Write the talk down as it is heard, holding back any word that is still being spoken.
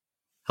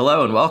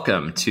Hello and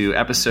welcome to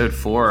episode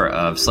 4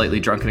 of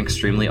Slightly Drunk and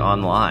Extremely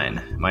Online.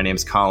 My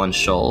name's Colin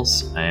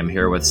Scholes. I am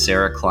here with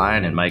Sara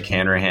Klein and Mike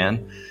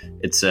Hanrahan.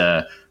 It's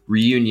a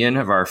reunion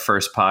of our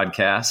first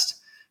podcast.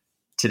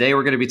 Today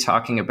we're going to be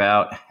talking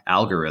about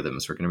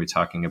algorithms. We're going to be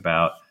talking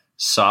about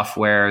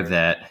software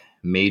that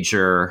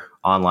major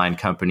online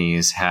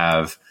companies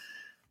have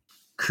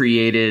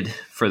created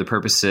for the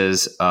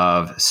purposes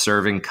of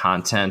serving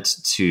content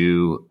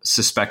to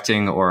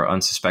suspecting or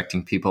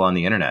unsuspecting people on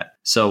the internet.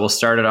 So we'll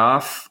start it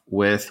off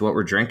with what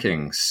we're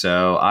drinking.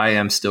 So I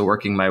am still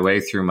working my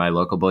way through my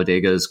local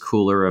bodega's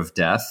cooler of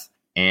death.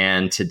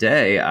 And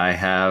today I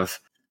have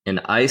an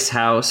Ice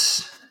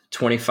House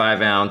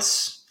 25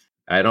 ounce.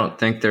 I don't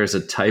think there's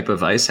a type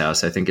of Ice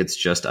House. I think it's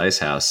just Ice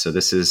House. So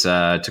this is,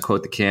 to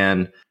quote the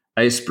can,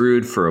 ice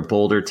brewed for a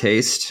bolder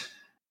taste.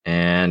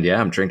 And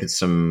yeah, I'm drinking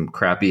some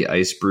crappy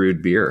ice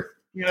brewed beer.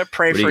 I'm going to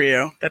pray for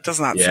you. That does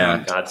not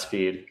sound...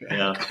 Godspeed.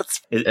 Yeah.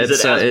 Is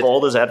it as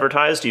bold as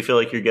advertised? Do you feel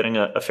like you're getting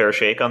a fair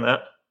shake on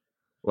that?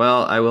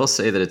 Well, I will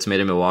say that it's made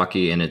in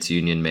Milwaukee and it's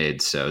union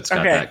made, so it's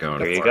got that going.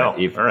 There you go.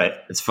 All right.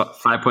 It's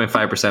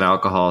 5.5%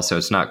 alcohol, so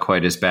it's not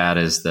quite as bad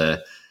as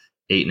the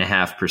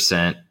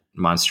 8.5%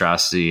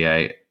 monstrosity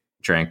I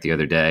drank the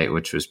other day,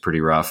 which was pretty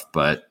rough.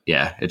 But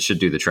yeah, it should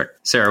do the trick.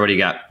 Sara, what do you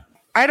got?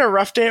 I had a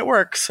rough day at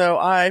work, so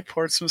I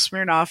poured some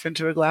Smirnoff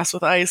into a glass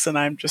with ice, and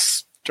I'm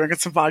just drinking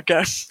some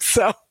vodka.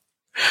 So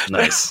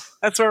nice.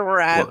 That's where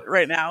we're at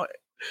right now.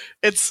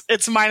 It's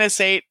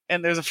 -8,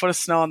 and there's a foot of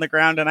snow on the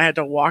ground, and I had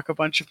to walk a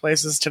bunch of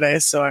places today,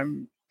 so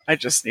I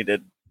just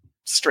needed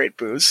straight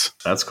booze.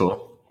 That's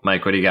cool.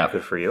 Mike, what do you got?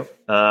 Good for you.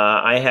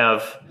 I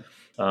have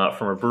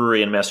from a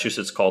brewery in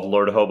Massachusetts called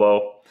Lord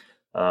Hobo.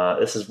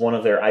 This is one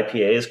of their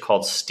IPAs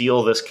called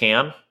Steal This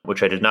Can,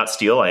 which I did not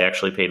steal. I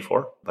actually paid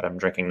for, but I'm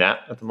drinking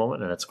that at the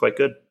moment, and it's quite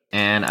good.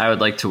 And I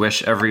would like to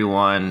wish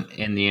everyone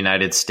in the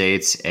United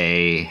States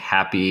a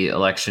happy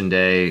election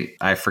day.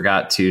 I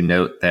forgot to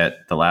note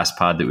that the last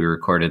pod that we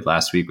recorded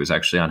last week was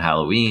actually on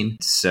Halloween.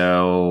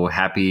 So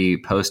happy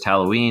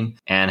post-Halloween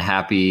and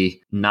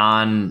happy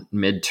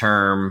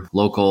non-midterm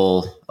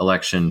local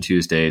election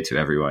Tuesday to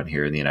everyone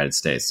here in the United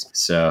States.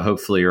 So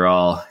hopefully you're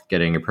all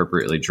getting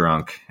appropriately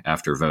drunk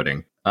after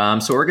voting. So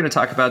what we're going to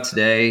talk about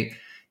today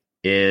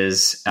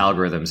is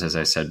algorithms, as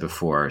I said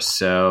before.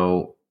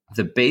 So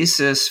the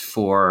basis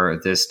for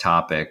this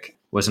topic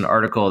was an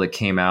article that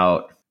came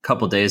out a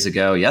couple days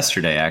ago,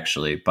 yesterday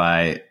actually,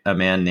 by a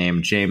man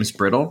named James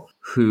Brittle,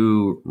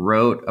 who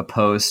wrote a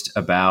post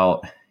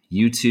about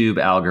YouTube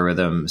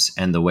algorithms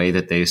and the way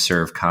that they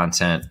serve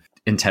content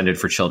intended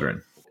for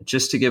children.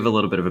 Just to give a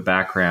little bit of a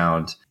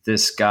background,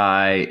 this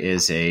guy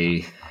is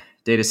a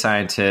data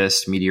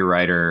scientist, media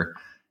writer,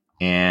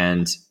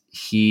 and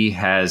he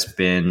has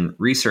been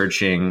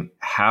researching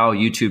how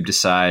YouTube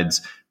decides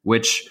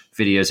which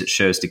videos it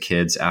shows to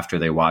kids after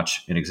they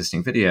watch an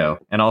existing video,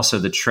 and also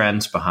the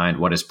trends behind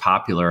what is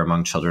popular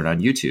among children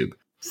on YouTube.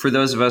 For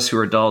those of us who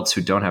are adults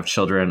who don't have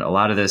children, a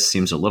lot of this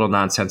seems a little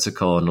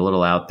nonsensical and a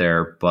little out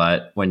there,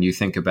 but when you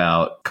think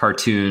about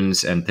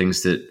cartoons and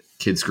things that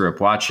kids grew up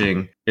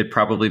watching, it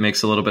probably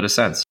makes a little bit of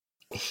sense.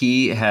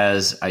 He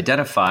has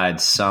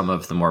identified some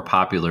of the more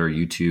popular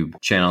YouTube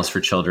channels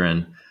for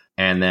children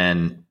and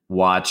then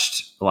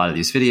watched a lot of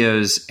these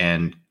videos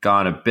and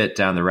gone a bit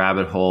down the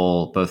rabbit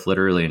hole, both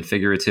literally and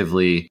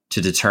figuratively, to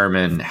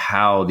determine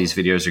how these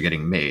videos are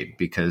getting made.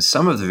 Because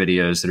some of the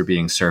videos that are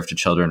being served to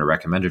children or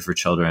recommended for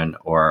children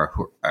or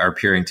who are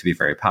appearing to be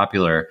very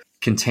popular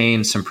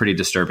contain some pretty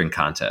disturbing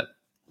content.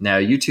 Now,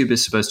 YouTube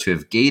is supposed to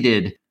have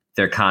gated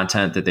their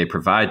content that they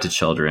provide to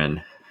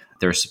children.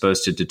 They're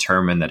supposed to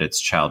determine that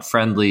it's child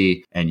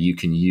friendly, and you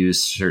can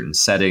use certain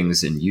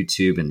settings in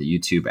YouTube and the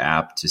YouTube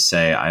app to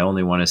say, I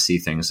only want to see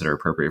things that are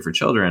appropriate for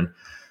children.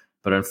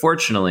 But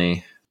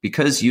unfortunately,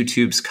 because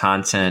YouTube's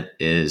content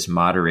is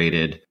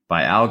moderated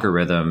by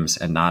algorithms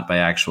and not by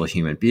actual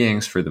human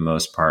beings for the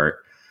most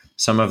part,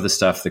 some of the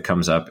stuff that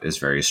comes up is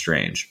very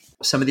strange.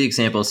 Some of the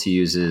examples he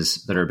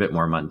uses that are a bit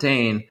more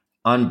mundane,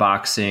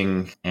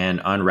 unboxing and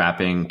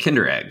unwrapping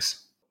Kinder eggs.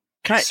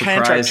 Can I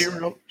interrupt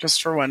you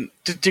just for one?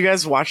 Did you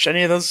guys watch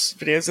any of those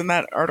videos in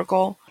that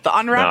article? The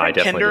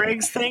unwrapping Kinder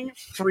eggs thing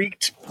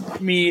freaked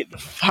me the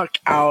fuck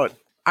out.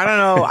 I don't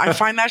know. I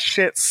find that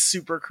shit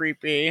super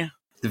creepy.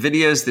 The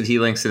videos that he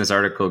links in his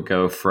article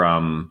go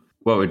from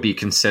what would be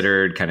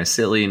considered kind of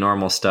silly,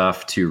 normal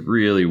stuff to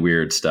really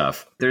weird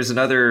stuff. There's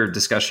another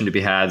discussion to be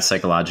had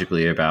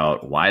psychologically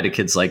about why do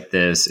kids like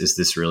this? Is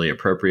this really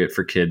appropriate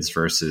for kids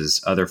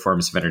versus other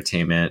forms of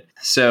entertainment?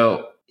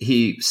 So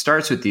he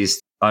starts with these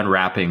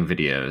unwrapping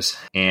videos.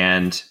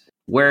 And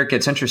where it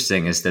gets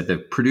interesting is that the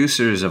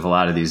producers of a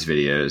lot of these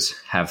videos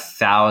have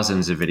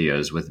thousands of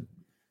videos with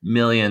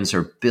millions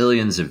or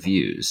billions of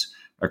views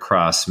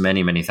across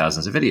many, many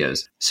thousands of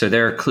videos. So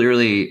they're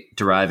clearly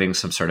deriving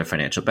some sort of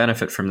financial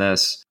benefit from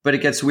this. But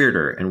it gets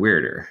weirder and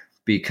weirder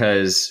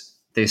because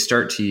they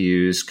start to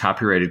use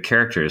copyrighted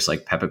characters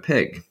like Peppa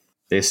Pig.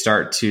 They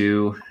start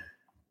to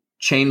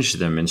change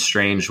them in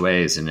strange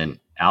ways and in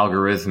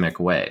algorithmic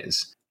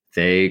ways.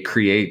 They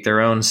create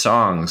their own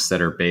songs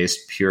that are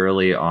based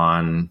purely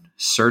on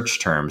search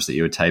terms that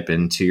you would type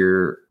into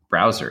your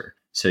browser.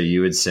 So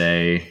you would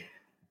say,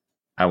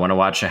 I want to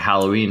watch a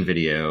Halloween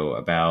video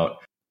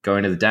about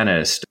going to the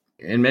dentist.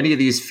 And many of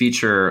these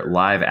feature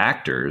live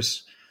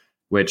actors,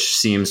 which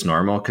seems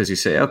normal because you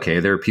say, okay,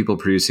 there are people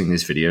producing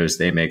these videos,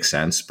 they make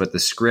sense. But the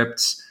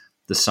scripts,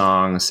 the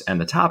songs, and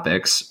the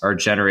topics are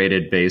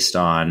generated based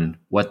on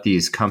what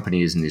these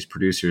companies and these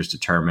producers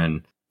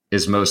determine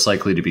is most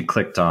likely to be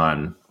clicked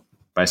on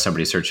by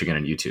somebody searching it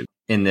on YouTube.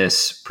 In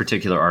this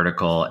particular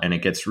article, and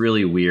it gets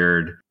really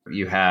weird,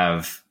 you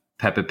have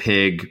Peppa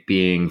Pig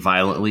being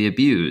violently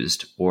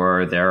abused,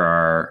 or there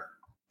are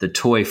the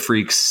Toy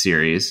Freaks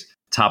series,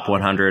 Top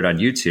 100 on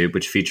YouTube,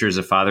 which features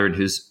a father and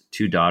his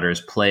two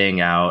daughters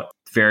playing out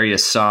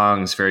various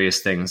songs, various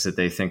things that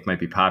they think might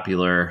be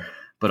popular,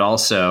 but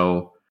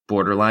also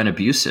borderline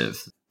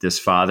abusive. This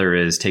father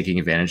is taking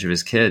advantage of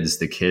his kids.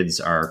 The kids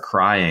are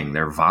crying,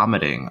 they're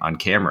vomiting on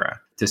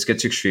camera. This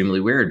gets extremely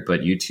weird,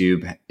 but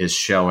YouTube is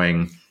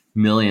showing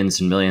millions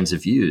and millions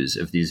of views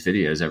of these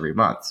videos every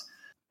month.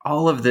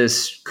 All of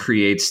this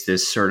creates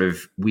this sort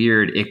of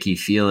weird, icky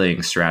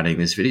feeling surrounding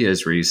these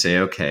videos where you say,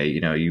 okay,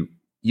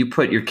 you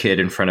put your kid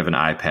in front of an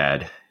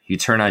iPad, you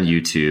turn on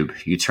YouTube,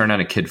 you turn on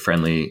a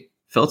kid-friendly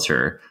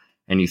filter,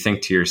 and you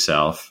think to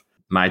yourself,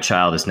 my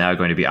child is now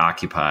going to be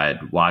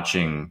occupied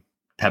watching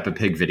Peppa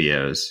Pig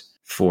videos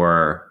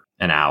for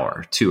an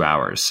hour, 2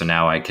 hours. So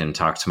now I can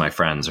talk to my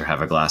friends or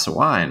have a glass of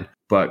wine.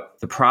 But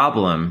the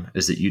problem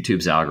is that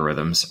YouTube's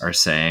algorithms are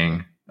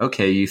saying,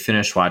 okay, you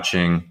finished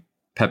watching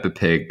Peppa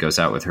Pig goes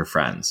out with her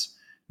friends.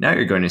 Now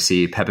you're going to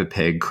see Peppa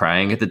Pig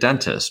crying at the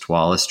dentist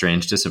while a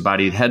strange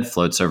disembodied head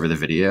floats over the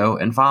video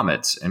and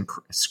vomits and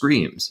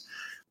screams.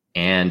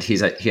 And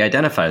he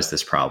identifies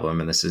this problem.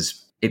 And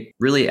it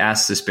really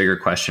asks this bigger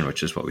question,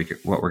 which is what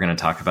we're going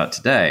to talk about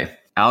today.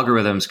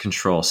 Algorithms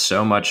control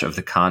so much of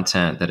the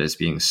content that is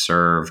being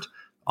served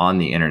on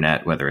the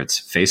internet, whether it's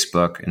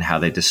Facebook and how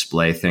they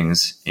display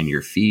things in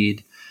your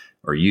feed,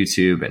 or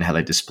YouTube and how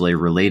they display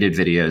related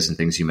videos and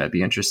things you might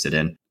be interested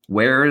in.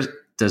 Where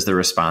does the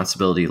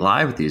responsibility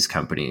lie with these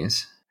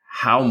companies?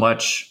 How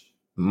much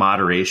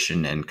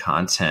moderation and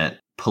content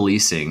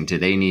policing do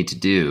they need to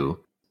do?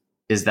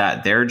 Is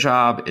that their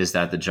job? Is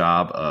that the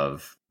job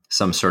of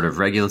some sort of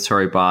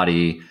regulatory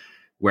body?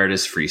 Where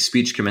does free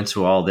speech come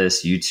into all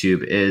this?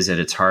 YouTube is at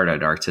its heart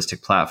an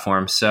artistic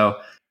platform. So,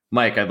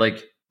 Mike, I'd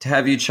like to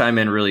have you chime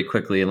in really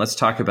quickly and let's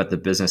talk about the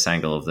business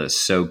angle of this.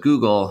 So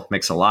Google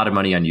makes a lot of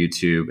money on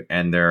YouTube,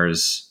 and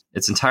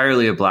it's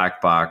entirely a black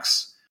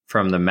box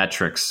from the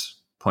metrics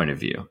point of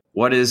view.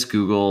 What is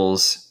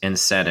Google's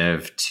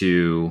incentive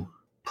to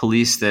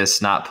police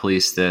this, not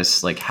police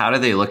this? Like, how do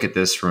they look at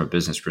this from a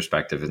business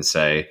perspective and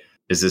say,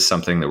 is this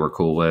something that we're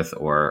cool with?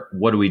 Or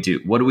what do we do?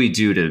 What do we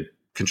do to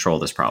control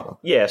this problem?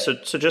 Yeah, so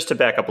just to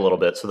back up a little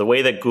bit. So the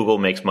way that Google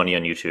makes money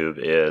on YouTube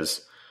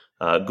is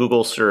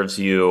Google serves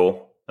you,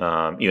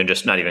 even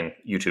just not even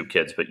YouTube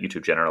Kids, but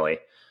YouTube generally.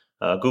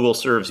 Google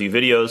serves you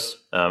videos,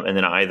 and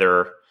then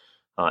either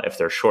if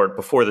they're short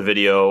before the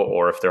video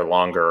or if they're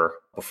longer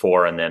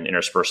before and then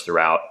interspersed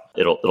throughout,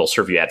 it'll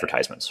serve you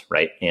advertisements,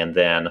 right? And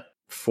then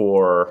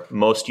for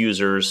most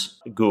users,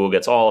 Google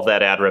gets all of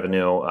that ad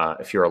revenue.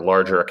 If you're a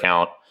larger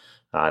account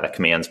that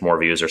commands more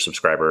views or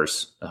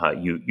subscribers,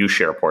 you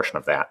share a portion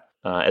of that.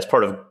 As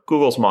part of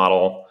Google's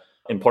model,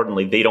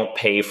 importantly, they don't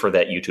pay for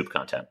that YouTube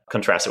content.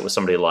 Contrast it with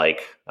somebody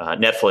like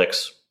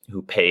Netflix,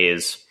 who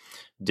pays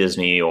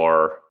Disney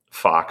or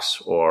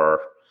Fox or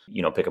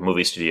pick a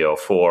movie studio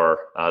for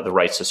the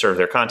rights to serve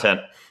their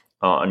content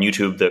on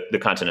YouTube. The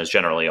content is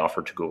generally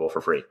offered to Google for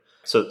free.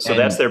 So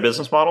that's their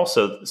business model.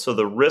 So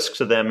the risk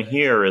to them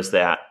here is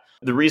that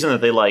the reason that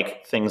they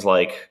like things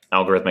like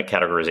algorithmic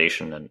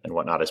categorization and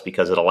whatnot is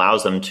because it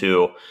allows them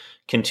to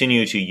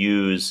continue to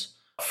use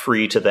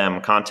free to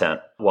them content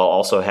while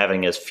also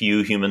having as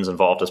few humans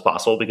involved as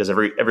possible, because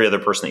every other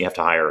person that you have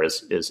to hire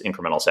is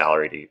incremental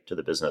salary to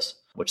the business,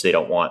 which they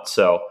don't want.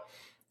 So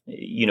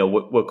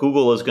what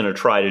Google is going to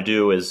try to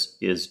do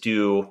is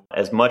do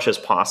as much as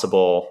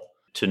possible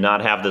to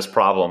not have this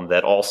problem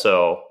that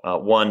also,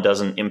 one,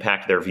 doesn't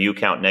impact their view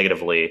count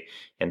negatively,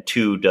 and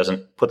two,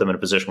 doesn't put them in a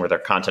position where their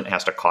content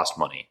has to cost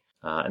money.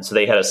 And so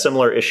they had a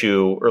similar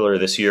issue earlier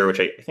this year, which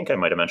I think I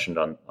might have mentioned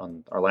on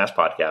our last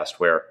podcast,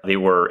 where they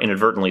were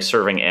inadvertently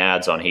serving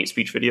ads on hate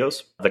speech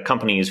videos. The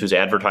companies whose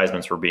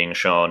advertisements were being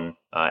shown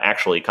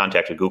actually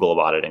contacted Google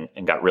about it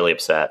and got really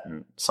upset,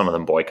 and some of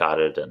them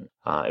boycotted, and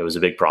it was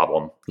a big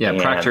problem. Yeah,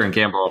 Procter &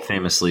 Gamble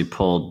famously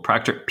pulled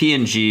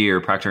P&G,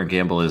 or Procter &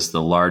 Gamble is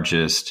the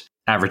largest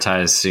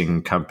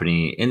advertising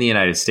company in the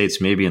United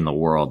States, maybe in the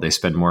world. They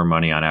spend more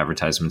money on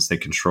advertisements. They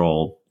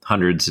control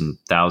hundreds and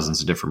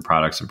thousands of different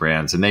products and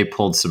brands. And they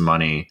pulled some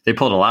money. They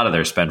pulled a lot of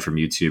their spend from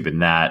YouTube,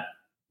 and that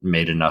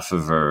made enough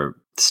of a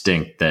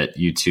stink that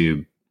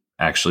YouTube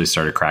actually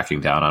started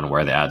cracking down on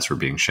where the ads were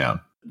being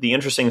shown. The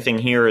interesting thing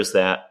here is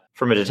that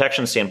from a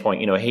detection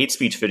standpoint, hate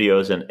speech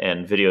videos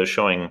and videos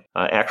showing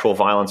actual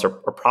violence are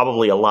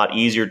probably a lot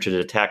easier to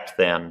detect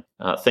than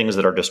things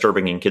that are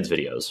disturbing in kids'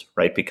 videos,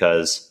 right?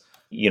 Because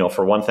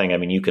for one thing,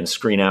 you can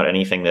screen out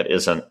anything that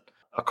isn't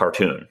a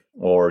cartoon,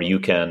 or you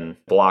can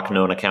block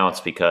known accounts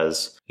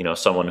because,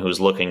 someone who's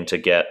looking to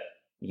get,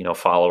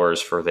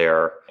 followers for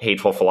their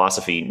hateful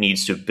philosophy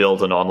needs to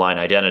build an online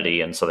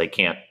identity. And so they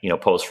can't,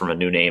 post from a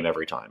new name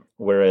every time.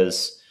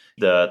 Whereas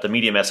the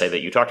Medium essay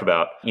that you talked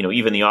about,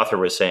 even the author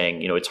was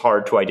saying, it's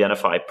hard to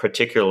identify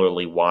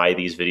particularly why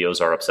these videos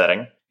are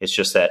upsetting. It's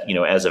just that,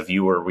 as a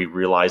viewer, we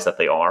realize that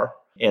they are.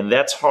 And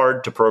that's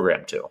hard to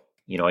program to.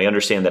 I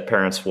understand that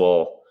parents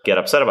will get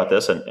upset about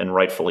this, and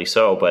rightfully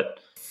so. But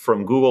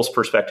from Google's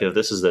perspective,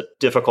 this is a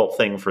difficult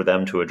thing for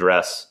them to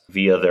address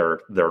via their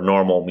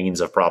normal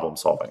means of problem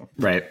solving.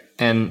 Right.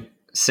 And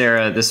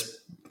Sara, this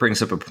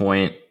brings up a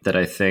point that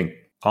I think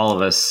all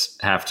of us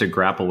have to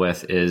grapple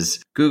with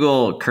is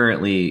Google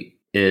currently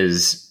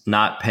is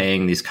not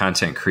paying these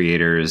content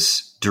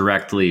creators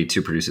directly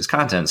to produce this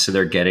content. So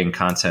they're getting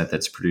content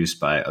that's produced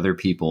by other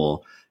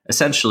people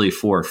essentially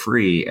for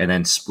free and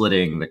then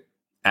splitting the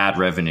ad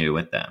revenue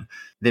with them.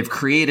 They've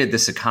created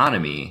this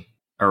economy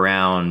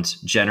around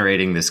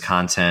generating this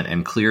content,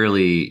 and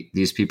clearly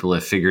these people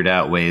have figured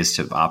out ways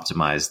to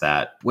optimize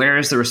that. Where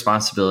is the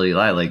responsibility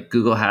lie? Like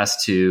Google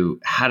has to,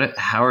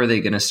 how are they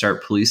going to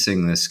start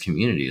policing this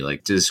community?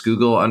 Like does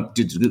Google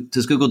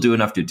do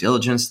enough due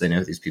diligence? They know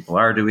who these people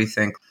are, do we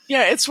think?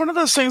 Yeah, it's one of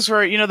those things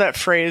where, that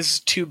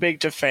phrase too big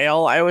to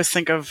fail. I always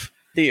think of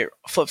the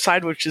flip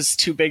side, which is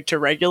too big to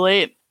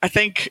regulate. I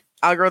think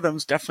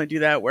algorithms definitely do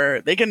that, where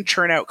they can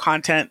churn out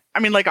content. I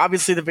mean, like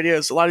obviously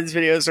a lot of these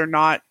videos are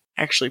not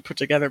actually put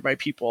together by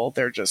people.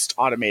 They're just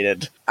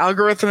automated.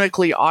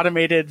 Algorithmically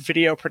automated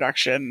video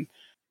production.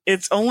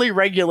 It's only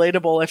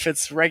regulatable if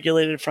it's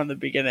regulated from the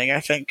beginning, I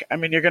think. I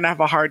mean, you're going to have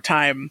a hard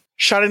time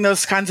shutting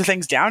those kinds of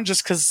things down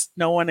just because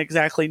no one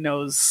exactly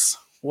knows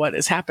what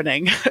is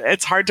happening.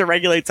 It's hard to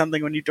regulate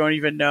something when you don't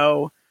even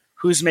know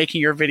who's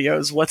making your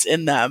videos, what's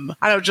in them.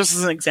 I know, just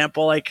as an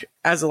example, like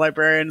as a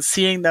librarian,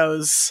 seeing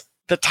the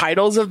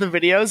titles of the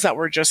videos that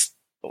were just,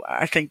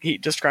 I think he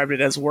described it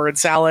as word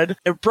salad.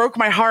 It broke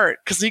my heart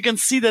because you can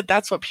see that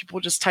that's what people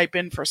just type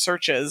in for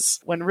searches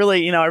when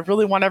really, I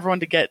really want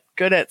everyone to get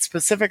good at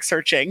specific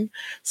searching.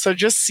 So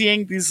just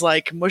seeing these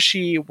like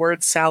mushy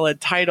word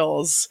salad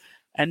titles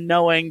and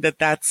knowing that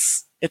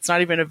it's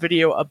not even a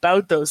video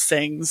about those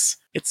things.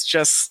 It's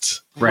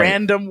just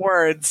random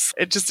words.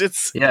 It just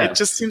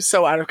seems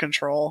so out of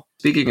control.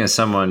 Speaking as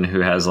someone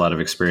who has a lot of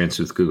experience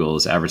with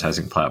Google's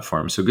advertising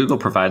platform, so Google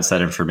provides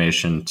that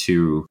information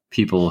to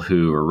people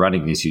who are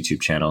running these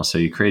YouTube channels. So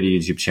you create a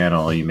YouTube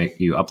channel, you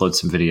upload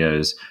some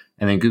videos,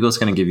 and then Google's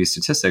going to give you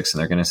statistics, and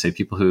they're going to say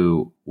people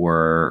who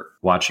were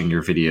watching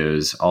your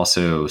videos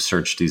also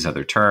searched these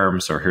other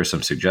terms, or here's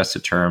some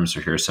suggested terms,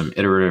 or here's some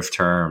iterative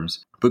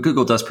terms. But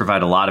Google does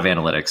provide a lot of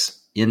analytics,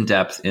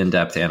 in-depth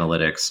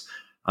analytics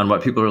on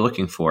what people are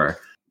looking for.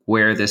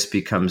 Where this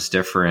becomes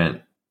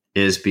different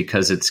is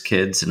because it's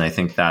kids. And I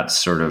think that's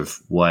sort of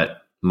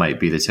what might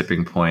be the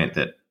tipping point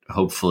that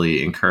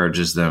hopefully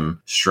encourages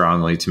them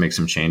strongly to make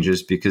some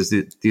changes, because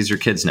these are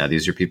kids now.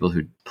 These are people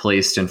who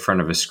placed in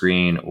front of a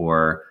screen,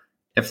 or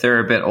if they're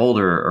a bit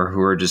older, or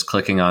who are just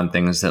clicking on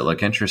things that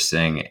look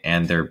interesting,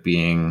 and they're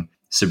being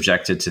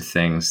subjected to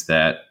things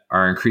that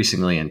are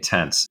increasingly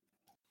intense.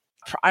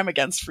 I'm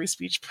against free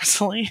speech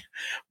personally,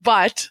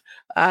 but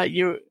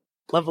you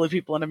lovely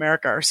people in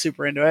America are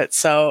super into it.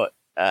 So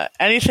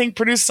anything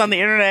produced on the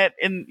internet,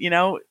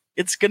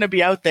 it's going to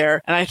be out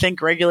there. And I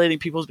think regulating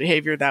people's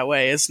behavior that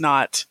way is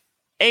not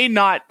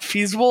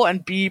feasible,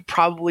 and B,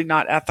 probably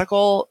not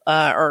ethical.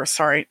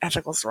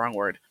 Ethical is the wrong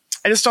word.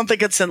 I just don't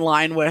think it's in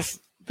line with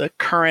the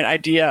current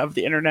idea of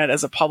the internet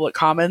as a public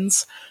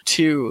commons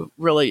to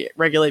really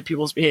regulate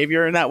people's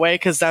behavior in that way,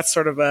 because that's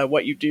sort of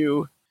what you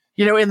do.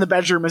 In the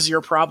bedroom is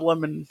your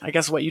problem, and I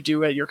guess what you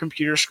do at your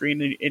computer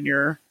screen in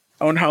your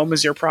own home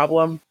is your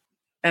problem.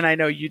 And I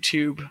know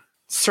YouTube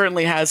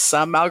certainly has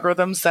some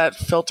algorithms that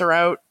filter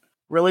out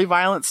really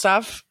violent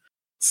stuff.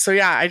 So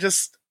yeah,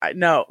 I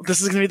know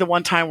this is going to be the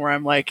one time where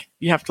I'm like,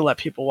 you have to let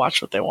people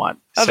watch what they want.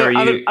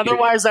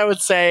 Otherwise, I would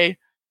say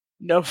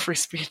no free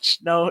speech.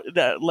 No,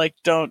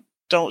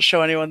 don't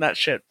show anyone that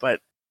shit.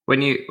 But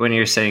when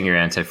you're saying you're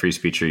anti-free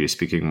speech, are you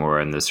speaking more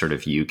in the sort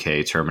of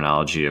UK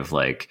terminology of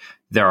like,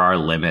 there are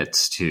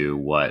limits to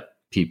what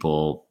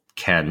people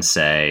can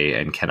say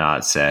and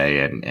cannot say,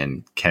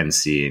 and can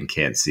see and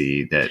can't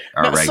see that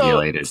are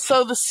regulated?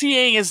 So the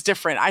seeing is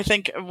different. I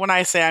think when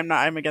I say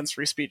I'm against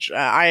free speech,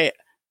 I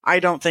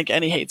don't think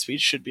any hate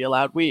speech should be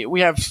allowed. We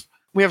have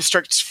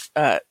strict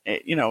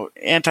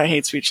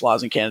anti-hate speech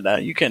laws in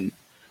Canada. You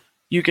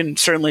can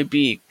certainly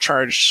be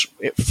charged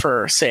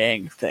for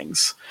saying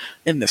things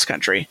in this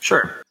country.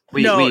 Sure.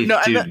 We do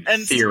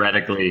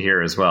theoretically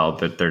here as well,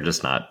 but they're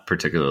just not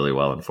particularly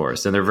well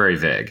enforced, and they're very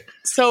vague.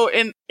 So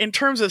in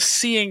terms of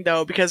seeing,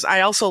 though, because I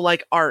also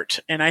like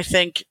art, and I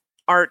think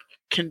art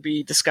can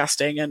be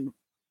disgusting and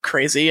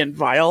crazy and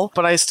vile,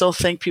 but I still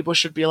think people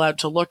should be allowed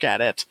to look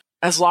at it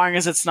as long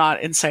as it's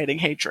not inciting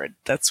hatred.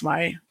 This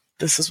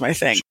is my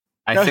thing.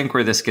 I think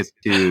where this gets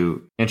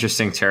to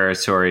interesting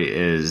territory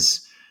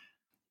is,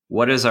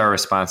 what is our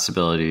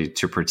responsibility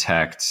to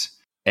protect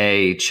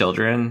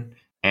children,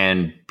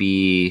 And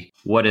B,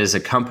 what is a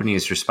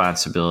company's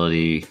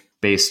responsibility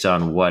based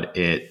on what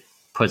it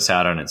puts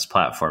out on its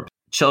platform?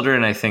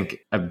 Children, I think,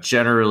 a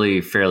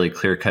generally fairly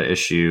clear-cut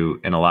issue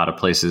in a lot of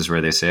places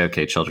where they say,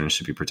 okay, children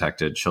should be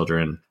protected.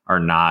 Children are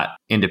not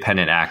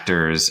independent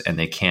actors and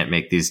they can't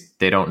make these,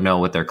 they don't know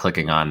what they're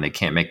clicking on. They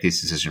can't make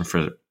these decisions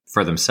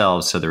for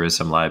themselves. So there is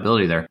some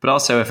liability there. But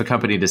also, if a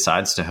company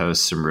decides to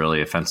host some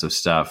really offensive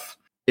stuff,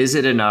 is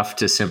it enough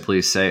to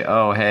simply say,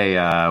 oh, hey,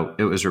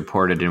 it was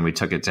reported and we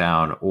took it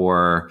down?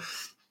 Or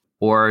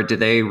do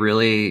they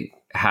really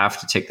have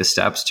to take the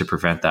steps to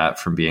prevent that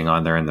from being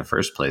on there in the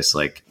first place?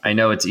 Like, I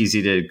know it's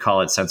easy to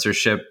call it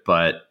censorship,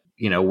 but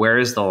where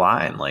is the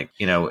line? Like,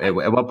 at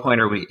what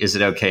point is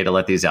it okay to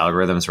let these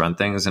algorithms run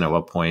things? And at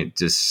what point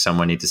does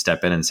someone need to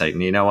step in and say,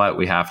 you know what,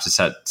 we have to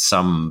set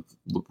some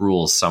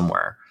rules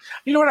somewhere?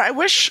 You know what? I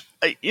wish,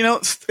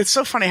 it's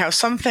so funny how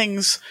some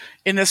things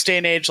in this day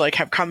and age, like,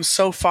 have come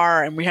so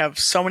far and we have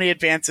so many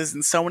advances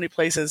in so many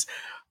places,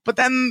 but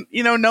then,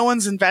 no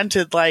one's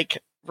invented like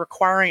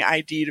requiring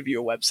ID to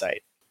view a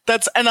website.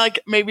 And like,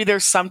 maybe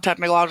there's some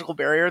technological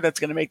barrier that's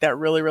going to make that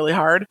really, really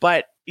hard.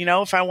 But,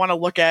 if I want to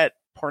look at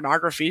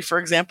pornography, for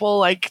example,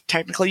 like,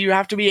 technically you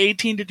have to be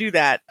 18 to do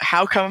that.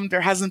 How come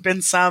there hasn't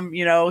been some,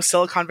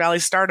 Silicon Valley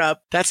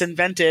startup that's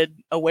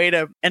invented a way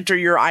to enter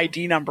your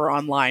ID number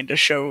online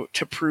to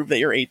prove that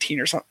you're 18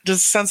 or something? Does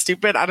it sound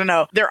stupid? I don't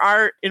know.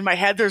 In my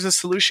head, there's a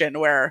solution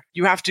where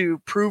you have to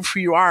prove who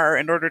you are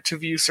in order to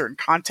view certain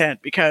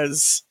content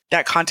because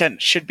that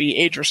content should be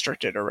age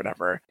restricted or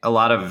whatever. A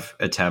lot of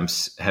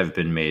attempts have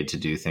been made to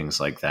do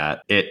things like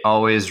that. It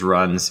always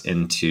runs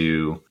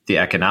into the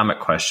economic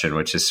question,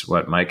 which is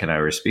what Mike and I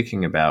were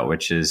speaking about,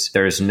 which is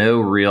there's no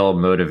real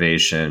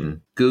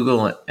motivation.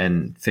 Google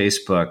and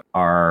Facebook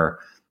are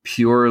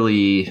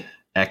purely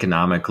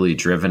economically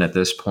driven at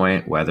this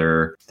point,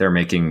 whether they're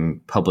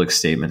making public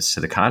statements to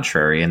the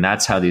contrary. And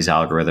that's how these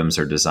algorithms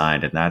are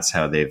designed. And that's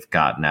how they've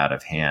gotten out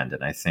of hand.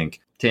 And I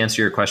think, to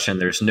answer your question,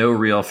 there's no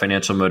real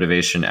financial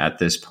motivation at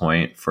this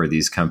point for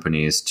these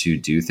companies to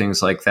do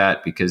things like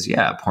that because,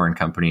 porn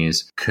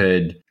companies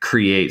could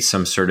create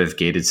some sort of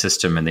gated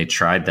system. And they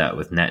tried that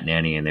with Net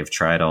Nanny and they've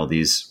tried all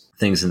these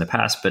things in the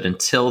past. But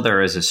until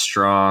there is a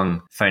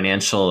strong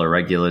financial or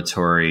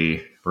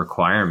regulatory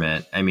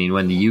requirement, I mean,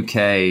 when the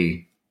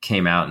UK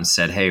came out and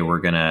said, hey, we're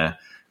going to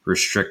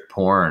restrict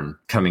porn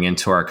coming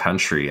into our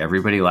country,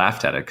 everybody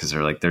laughed at it because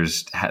they're like,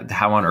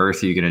 how on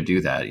earth are you going to do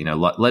that?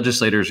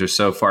 Legislators are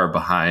so far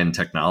behind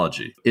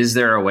technology. Is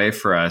there a way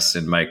for us,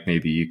 and Mike,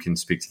 maybe you can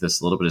speak to this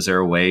a little bit, is there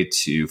a way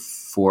to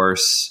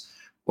force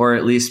or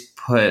at least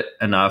put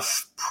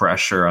enough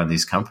pressure on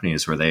these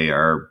companies where they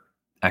are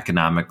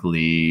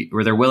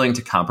where they're willing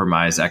to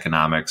compromise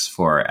economics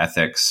for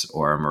ethics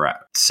or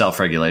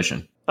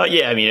self-regulation?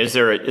 I mean, is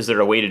there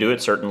a way to do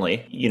it?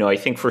 Certainly. I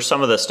think for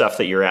some of the stuff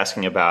that you're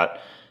asking about,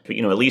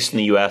 at least in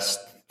the US,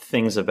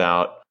 things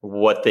about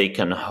what they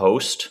can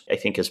host, I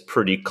think is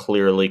pretty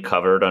clearly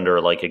covered under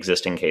like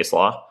existing case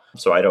law.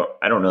 So I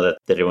don't know that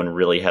anyone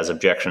really has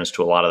objections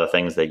to a lot of the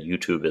things that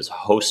YouTube is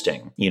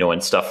hosting,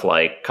 and stuff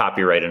like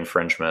copyright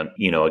infringement.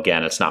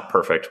 Again, it's not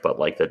perfect, but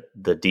like the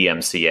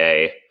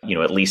DMCA,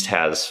 at least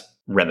has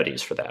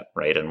remedies for that,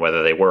 right? And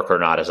whether they work or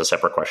not is a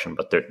separate question,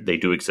 but they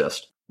do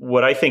exist.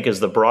 What I think is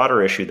the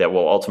broader issue that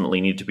will ultimately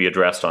need to be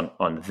addressed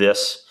on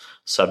this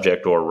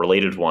subject or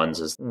related ones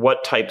is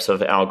what types of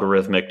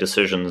algorithmic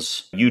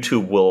decisions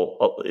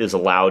YouTube is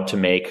allowed to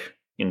make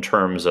in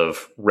terms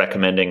of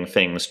recommending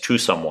things to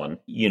someone.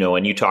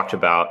 And you talked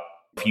about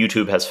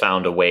YouTube has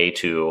found a way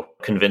to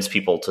convince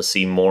people to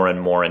see more and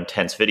more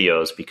intense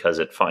videos because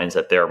it finds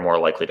that they're more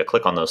likely to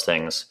click on those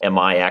things. Am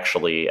I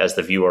actually, as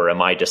the viewer,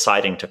 am I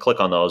deciding to click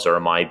on those, or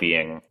am I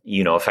being,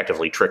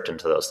 effectively tricked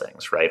into those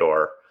things, right?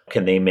 Or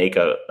can they make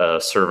a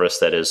service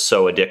that is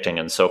so addicting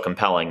and so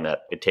compelling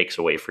that it takes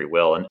away free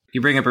will? And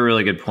you bring up a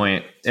really good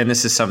point. And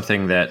this is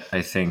something that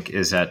I think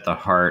is at the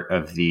heart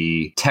of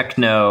the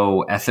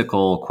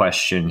techno-ethical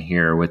question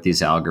here with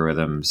these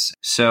algorithms.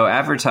 So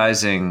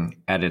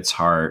advertising at its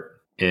heart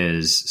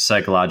is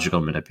psychological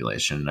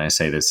manipulation. And I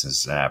say this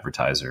as an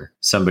advertiser,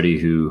 somebody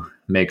who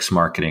makes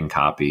marketing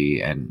copy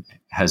and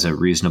has a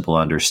reasonable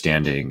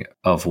understanding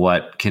of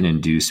what can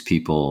induce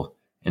people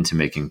into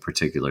making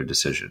particular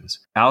decisions.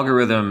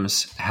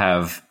 Algorithms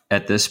have,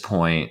 at this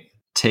point,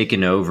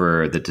 taken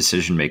over the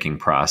decision-making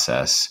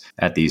process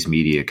at these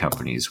media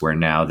companies, where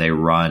now they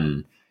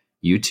run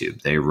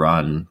YouTube. They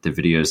run the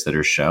videos that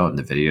are shown,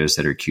 the videos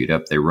that are queued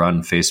up. They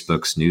run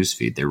Facebook's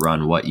newsfeed. They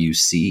run what you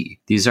see.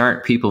 These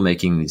aren't people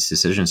making these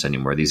decisions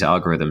anymore. These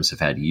algorithms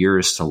have had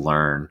years to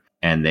learn,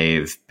 and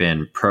they've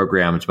been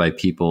programmed by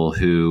people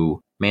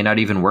who may not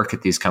even work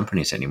at these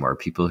companies anymore,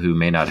 people who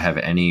may not have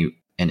an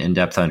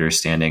in-depth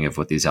understanding of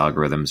what these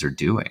algorithms are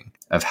doing,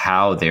 of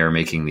how they are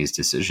making these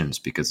decisions,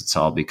 because it's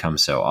all become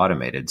so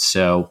automated.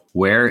 So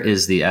where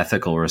is the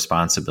ethical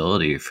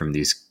responsibility from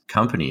these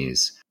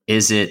companies?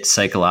 Is it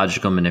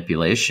psychological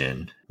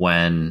manipulation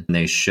when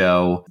they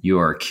show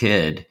your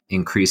kid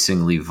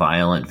increasingly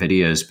violent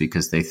videos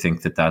because they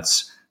think that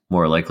that's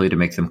more likely to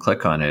make them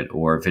click on it,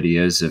 or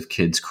videos of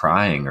kids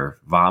crying or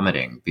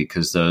vomiting,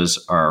 because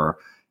those are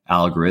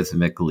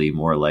algorithmically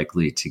more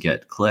likely to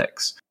get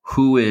clicks.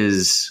 Who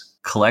is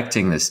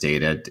collecting this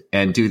data?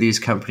 And do these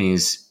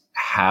companies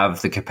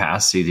have the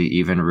capacity to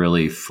even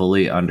really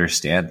fully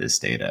understand this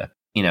data?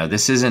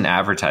 This isn't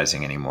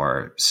advertising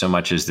anymore so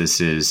much as this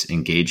is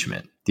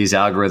engagement. These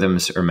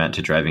algorithms are meant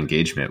to drive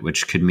engagement,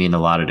 which could mean a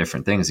lot of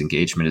different things.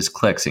 Engagement is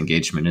clicks,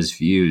 engagement is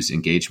views,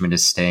 engagement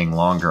is staying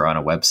longer on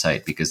a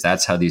website, because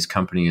that's how these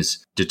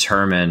companies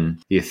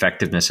determine the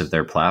effectiveness of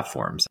their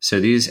platforms.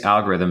 So these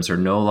algorithms are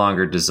no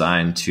longer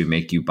designed to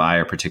make you buy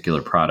a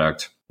particular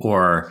product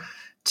or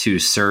to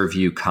serve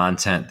you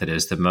content that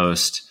is the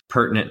most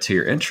pertinent to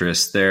your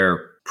interests.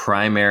 Their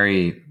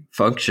primary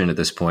function at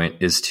this point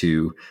is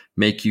to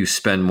make you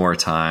spend more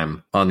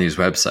time on these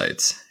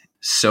websites.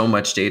 So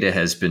much data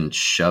has been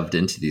shoved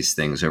into these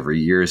things over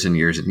years and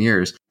years and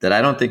years that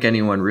I don't think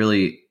anyone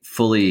really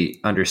fully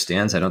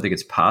understands. I don't think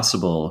it's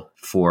possible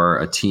for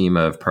a team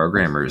of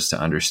programmers to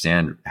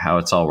understand how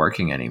it's all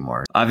working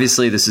anymore.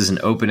 Obviously, this is an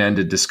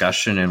open-ended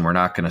discussion and we're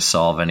not going to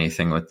solve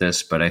anything with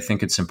this, but I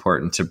think it's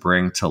important to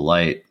bring to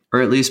light,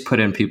 or at least put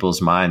in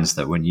people's minds,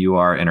 that when you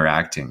are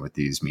interacting with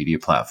these media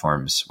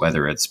platforms,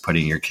 whether it's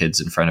putting your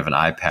kids in front of an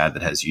iPad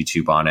that has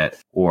YouTube on it,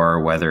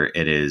 or whether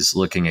it is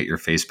looking at your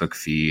Facebook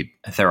feed,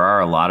 there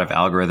are a lot of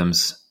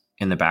algorithms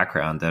in the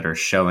background that are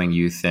showing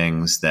you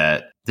things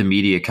that the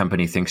media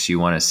company thinks you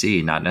want to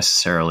see, not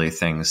necessarily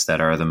things that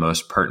are the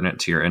most pertinent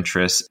to your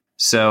interests.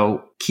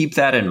 So keep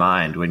that in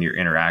mind when you're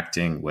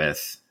interacting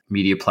with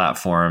media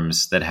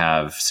platforms that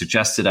have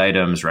suggested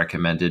items,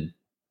 recommended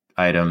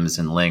items,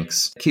 and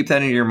links. Keep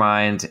that in your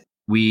mind.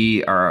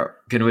 We are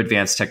going to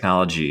advance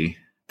technology.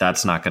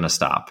 That's not going to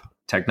stop.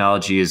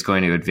 Technology is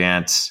going to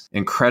advance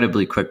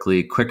incredibly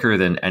quickly, quicker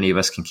than any of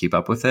us can keep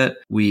up with it.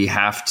 We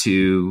have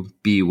to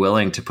be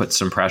willing to put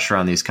some pressure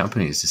on these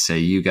companies to say,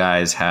 you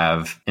guys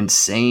have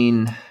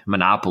insane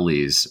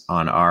monopolies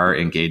on our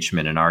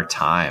engagement and our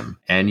time,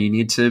 and you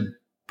need to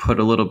put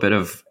a little bit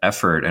of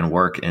effort and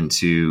work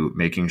into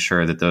making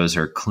sure that those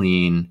are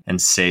clean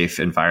and safe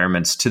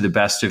environments to the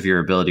best of your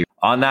ability.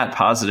 On that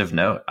positive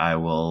note, I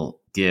will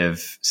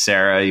give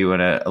Sara, you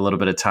want a little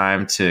bit of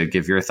time to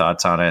give your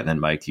thoughts on it, and then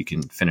Mike, you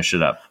can finish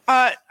it up.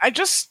 I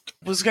just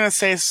was going to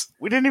say,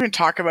 we didn't even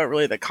talk about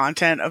really the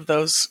content of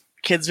those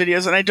kids'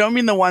 videos, and I don't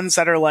mean the ones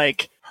that are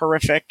like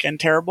horrific and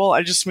terrible.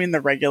 I just mean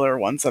the regular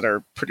ones that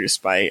are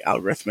produced by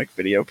algorithmic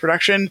video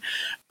production.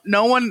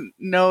 No one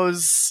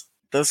knows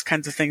those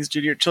kinds of things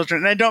due to your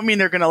children, and I don't mean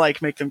they're going to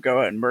like make them go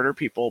out and murder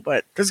people,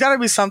 but there's got to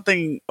be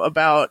something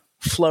about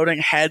floating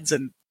heads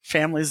and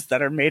families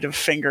that are made of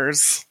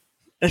fingers.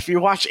 If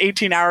you watch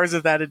 18 hours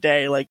of that a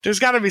day, like there's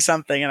got to be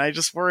something. And I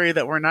just worry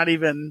that if we're not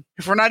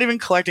even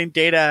collecting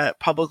data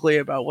publicly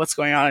about what's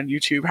going on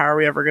YouTube, how are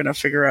we ever going to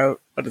figure out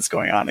what is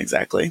going on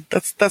exactly?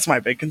 That's my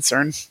big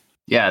concern.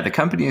 Yeah, the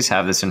companies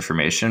have this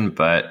information,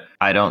 but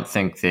I don't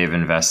think they've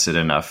invested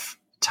enough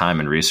time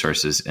and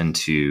resources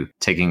into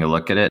taking a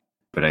look at it.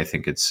 But I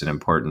think it's an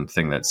important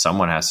thing that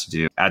someone has to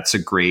do. That's a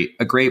great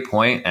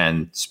point,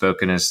 and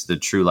spoken as the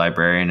true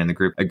librarian in the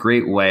group, a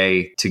great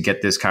way to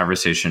get this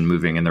conversation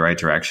moving in the right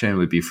direction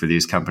would be for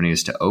these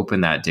companies to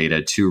open that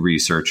data to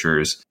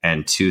researchers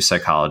and to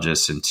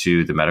psychologists and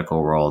to the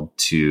medical world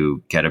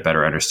to get a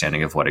better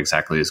understanding of what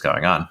exactly is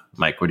going on.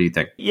 Mike, what do you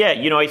think? Yeah,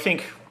 I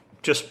think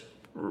just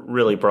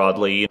really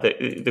broadly,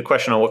 the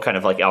question on what kind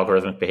of like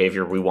algorithmic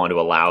behavior we want to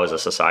allow as a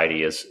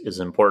society is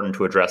important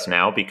to address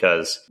now,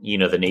 because,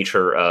 the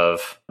nature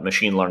of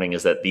machine learning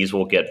is that these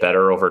will get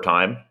better over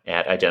time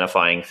at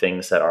identifying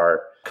things that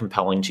are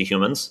compelling to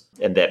humans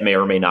and that may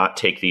or may not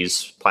take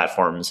these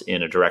platforms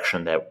in a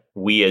direction that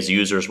we as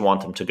users want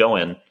them to go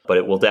in, but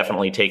it will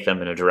definitely take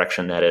them in a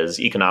direction that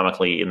is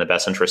economically in the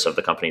best interest of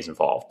the companies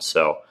involved.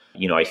 So,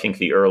 I think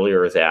the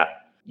earlier that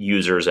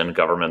users and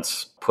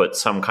governments put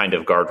some kind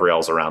of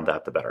guardrails around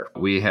that, the better.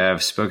 We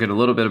have spoken a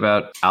little bit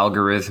about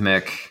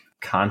algorithmic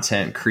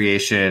content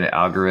creation,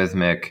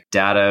 algorithmic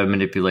data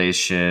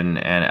manipulation,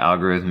 and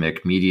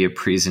algorithmic media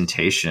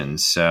presentation.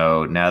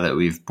 So now that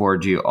we've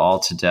bored you all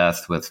to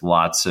death with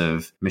lots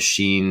of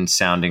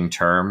machine-sounding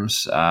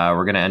terms,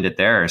 we're going to end it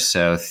there.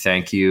 So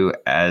thank you,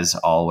 as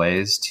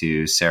always,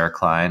 to Sara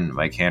Klein,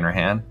 Mike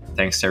Hanrahan.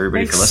 Thanks to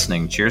everybody for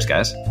listening. Cheers,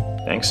 guys.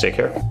 Thanks. Take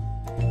care.